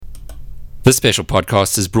This special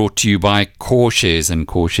podcast is brought to you by CoreShares, and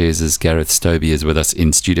CoreShares' Gareth Stobie is with us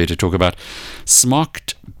in studio to talk about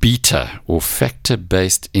smart beta, or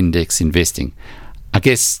factor-based index investing. I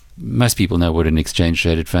guess most people know what an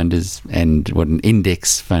exchange-traded fund is and what an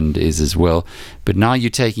index fund is as well, but now you're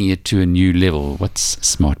taking it to a new level. What's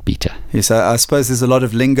smart beta? Yes, I suppose there's a lot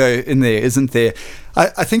of lingo in there, isn't there?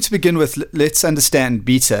 I think to begin with, let's understand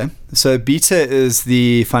beta. So beta is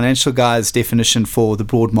the financial guy's definition for the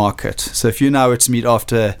broad market. So if you and I were to meet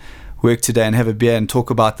after work today and have a beer and talk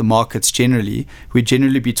about the markets generally, we'd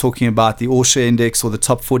generally be talking about the All-Share Index or the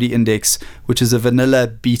Top 40 Index, which is a vanilla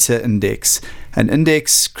beta index. An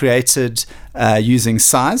index created using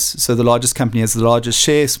size. So the largest company has the largest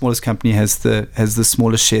share, smallest company has the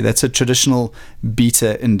smallest share. That's a traditional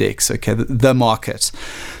beta index, okay, the market.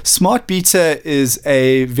 Smart beta is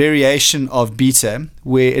a variation of beta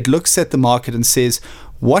where it looks at the market and says,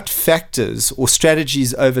 what factors or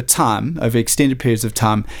strategies over time, over extended periods of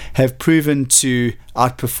time, have proven to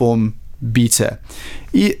outperform beta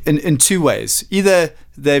in two ways? Either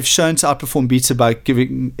they've shown to outperform beta by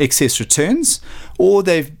giving excess returns, or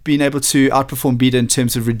they've been able to outperform beta in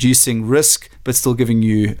terms of reducing risk but still giving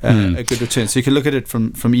you a good return. So you can look at it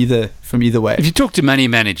from either way. If you talk to money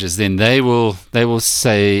managers, then they will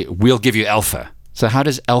say, we'll give you alpha. So how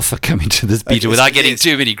does alpha come into this beta without getting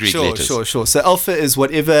too many Greek letters? Sure. So alpha is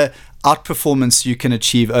whatever outperformance you can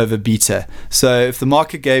achieve over beta. So if the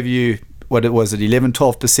market gave you, what it was at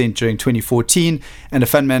 11-12% during 2014, and a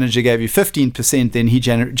fund manager gave you 15%, then he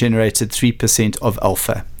generated 3% of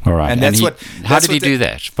alpha. All right. And how did he do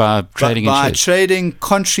that? By trading in shares? By trading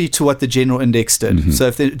contrary to what the general index did. Mm-hmm. So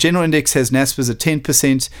if the general index has Naspers at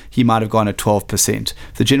 10%, he might have gone at 12%.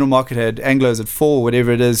 If the general market had Anglos at 4,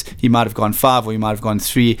 whatever it is, he might have gone 5 or he might have gone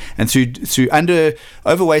 3. And through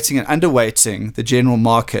overweighting and underweighting the general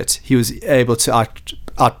market, he was able to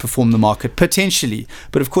outperform the market potentially,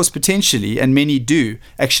 but of course potentially, and many do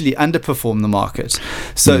actually underperform the market.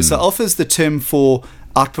 So alpha is the term for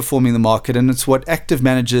outperforming the market, and it's what active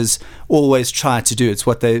managers always try to do. It's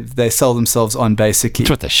what they sell themselves on, basically. It's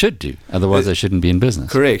what they should do, otherwise they shouldn't be in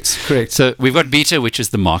business. Correct. So we've got beta, which is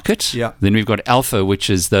the market. Yeah. Then we've got alpha, which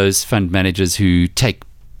is those fund managers who take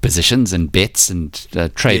positions and bets and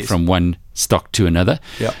trade from one stock to another.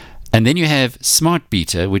 Yeah. And then you have smart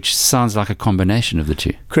beta, which sounds like a combination of the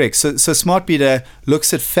two. Correct. So smart beta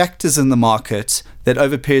looks at factors in the market that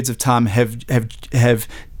over periods of time have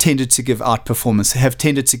tended to give outperformance, have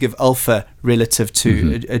tended to give alpha relative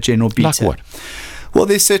to a general beta. Like what? Well,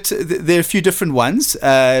 there are a few different ones.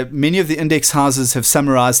 Many of the index houses have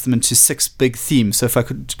summarized them into 6 big themes. So if I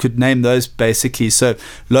could name those basically. So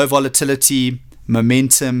low volatility,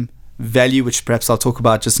 momentum, value, which perhaps I'll talk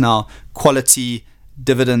about just now, quality,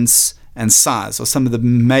 dividends, and size are some of the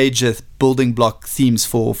major building block themes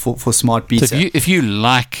for smart beta. So if you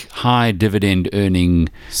like high dividend earning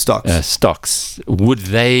stocks, would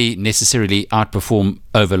they necessarily outperform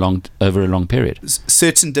over a long period?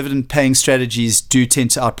 Certain dividend paying strategies do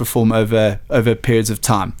tend to outperform over periods of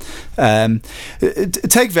time.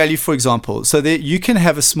 Take value, for example. So you can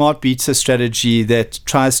have a smart beta strategy that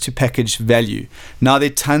tries to package value. Now there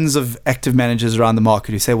are tons of active managers around the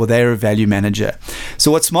market who say, well, they're a value manager.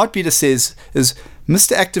 So what smart beta says is,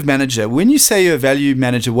 Mr. Active Manager, when you say you're a value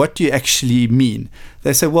manager, what do you actually mean?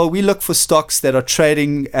 They say, well, we look for stocks that are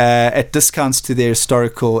trading at discounts to their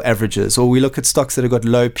historical averages, or we look at stocks that have got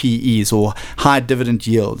low PEs or high dividend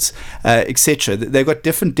yields, etc. They've got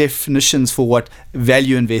different definitions for what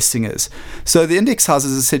value investing is. So the index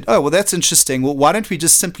houses have said, oh, well, that's interesting. Well, why don't we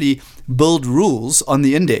just simply build rules on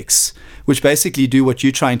the index, which basically do what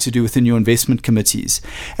you're trying to do within your investment committees?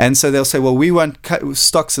 And so they'll say, well, we want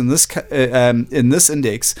stocks in this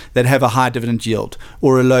index that have a high dividend yield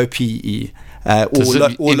or a low PE.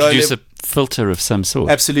 Introduce a filter of some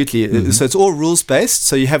sort. Absolutely. So it's all rules based.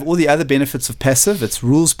 So you have all the other benefits of passive. It's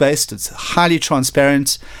rules based. It's highly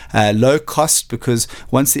transparent, low cost, because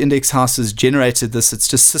once the index house has generated this, it's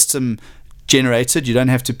just system generated. You don't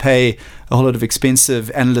have to pay a whole lot of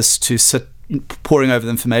expensive analysts to sit pouring over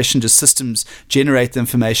the information. Just systems generate the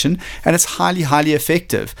information, and it's highly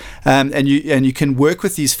effective. And you can work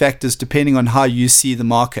with these factors depending on how you see the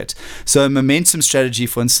market. So a momentum strategy,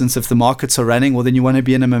 for instance, if the markets are running, well, then you want to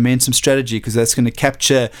be in a momentum strategy because that's going to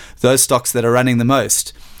capture those stocks that are running the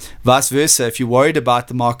most. Vice versa, if you're worried about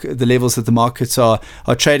the levels that the markets are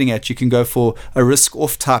trading at, you can go for a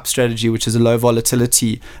risk-off type strategy, which is a low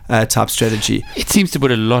volatility type strategy. It seems to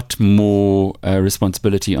put a lot more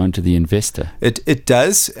responsibility onto the investor. It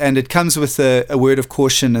does, and it comes with a word of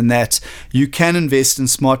caution in that you can invest in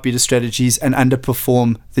smart beta strategies and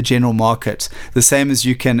underperform the general market, the same as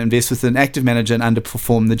you can invest with an active manager and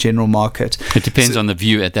underperform the general market. It depends on the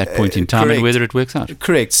view at that point in time and whether it works out.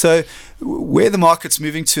 Correct. So where the market's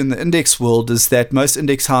moving to in the index world is that most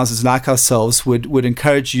index houses like ourselves would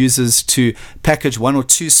encourage users to package one or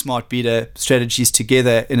two smart beta strategies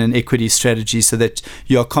together in an equity strategy so that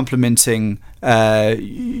you're complementing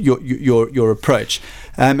your approach.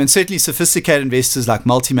 And certainly sophisticated investors like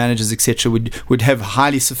multi-managers, etc., would have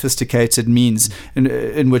highly sophisticated means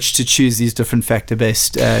in which to choose these different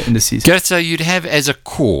factor-based indices. Gareth, so you'd have as a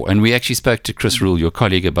core, and we actually spoke to Chris Rule, your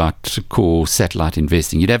colleague, about core satellite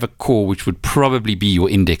investing. You'd have a core which would probably be your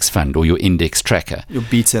index fund or your index tracker. Your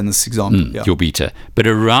beta in this example. Your beta. But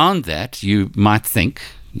around that, you might think,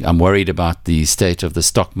 I'm worried about the state of the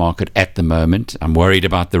stock market at the moment. I'm worried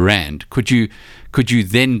about the rand. Could you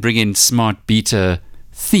then bring in smart beta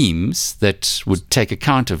themes that would take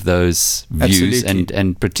account of those views and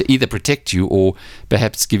either protect you or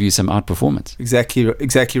perhaps give you some outperformance?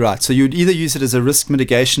 Exactly right. So you'd either use it as a risk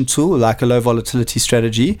mitigation tool, like a low volatility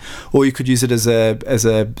strategy, or you could use it as a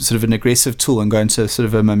sort of an aggressive tool and go into sort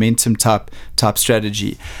of a momentum type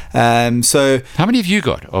strategy. So how many have you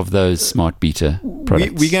got of those smart beta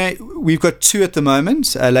products? We've got two at the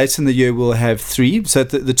moment. Later in the year we'll have three. So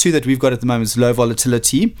the two that we've got at the moment is low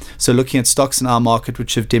volatility. So looking at stocks in our market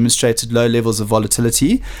which have demonstrated low levels of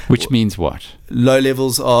volatility. Which means what? Low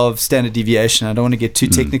levels of standard deviation. I don't want to get too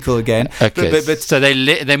technical again. Okay. But so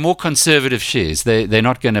they're more conservative shares. They're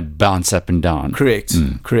not going to bounce up and down. Correct.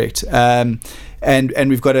 And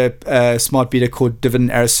we've got a smart beta called Dividend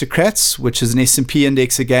Aristocrats, which is an S&P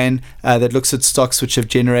index again that looks at stocks which have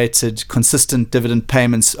generated consistent dividend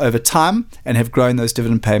payments over time and have grown those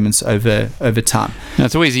dividend payments over time. Now,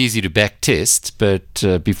 it's always easy to back test, but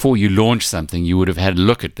before you launch something, you would have had a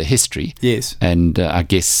look at the history. Yes. And I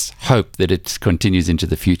guess hope that it continues into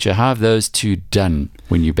the future. How have those two done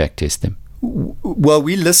when you back test them? Well,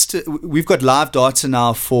 we've got live data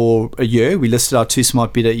now for a year. We listed our two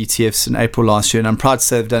smart beta ETFs in April last year, and I'm proud to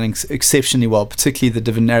say they've done exceptionally well, particularly the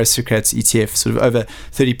Dividend Aristocrats ETF, sort of over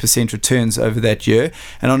 30% returns over that year.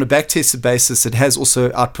 And on a back-tested basis, it has also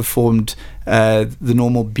outperformed the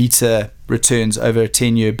normal beta returns over a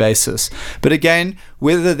 10-year basis. But again,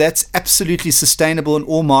 whether that's absolutely sustainable in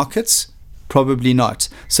all markets, probably not.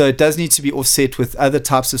 So it does need to be offset with other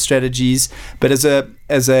types of strategies. But as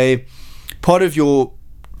a part of your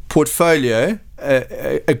portfolio,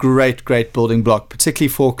 a great building block, particularly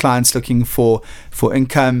for clients looking for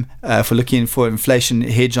income, for looking for inflation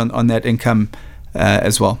hedge on that income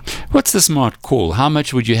as well. What's the smart call? How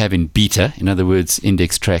much would you have in beta, in other words,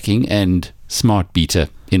 index tracking, and smart beta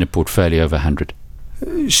in a portfolio of 100?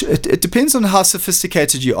 It depends on how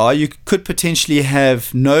sophisticated you are. You could potentially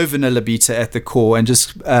have no vanilla beta at the core and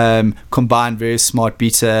just combine various smart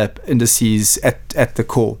beta indices at the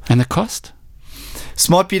core. And the cost?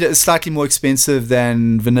 Smart beta is slightly more expensive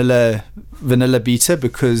than vanilla beta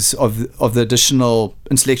because of the additional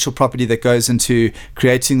intellectual property that goes into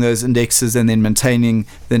creating those indexes and then maintaining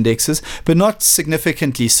the indexes, but not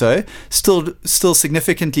significantly so. Still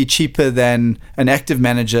significantly cheaper than an active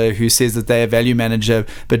manager who says that they're a value manager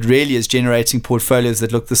but really is generating portfolios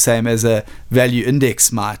that look the same as a value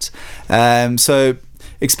index might. So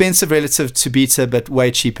expensive relative to beta, but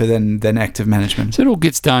way cheaper than active management. So it all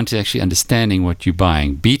gets down to actually understanding what you're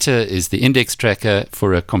buying. Beta is the index tracker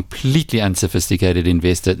for a completely unsophisticated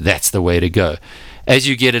investor. That's the way to go. As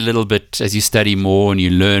you get a little bit, as you study more and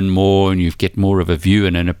you learn more and you get more of a view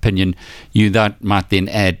and an opinion, you might then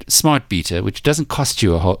add smart beta, which doesn't cost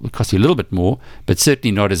you a little bit more, but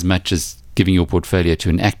certainly not as much as giving your portfolio to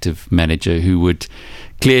an active manager who would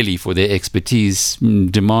clearly, for their expertise,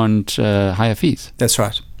 demand higher fees. That's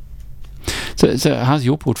right. So how's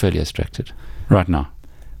your portfolio structured right now?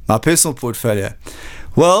 My personal portfolio.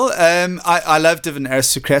 Well, I love Dividend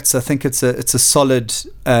Aristocrats. I think it's a solid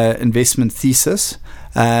investment thesis.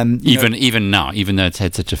 Even now, even though it's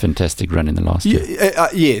had such a fantastic run in the last year.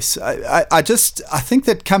 Yes. I think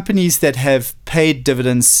that companies that have paid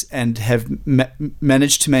dividends and have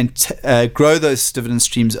managed to grow those dividend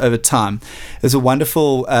streams over time is a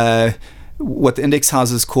wonderful what the index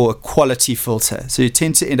houses call a quality filter. So you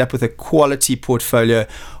tend to end up with a quality portfolio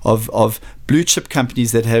of blue chip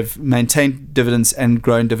companies that have maintained dividends and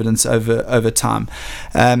grown dividends over time.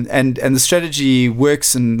 And the strategy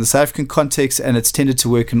works in the South African context, and it's tended to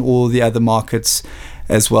work in all the other markets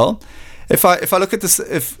as well. If I look at this,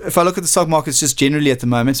 if I look at the stock markets just generally at the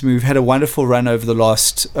moment, I mean, we've had a wonderful run over the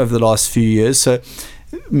last few years. So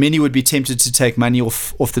many would be tempted to take money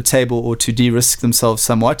off the table or to de-risk themselves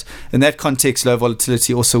somewhat. In that context, low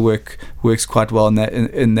volatility also works quite well in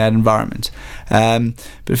that environment.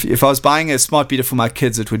 But if I was buying a smart beta for my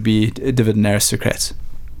kids, it would be a Dividend Aristocrat.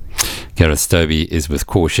 Gareth Stobie is with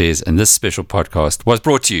CoreShares, and this special podcast was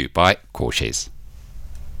brought to you by CoreShares.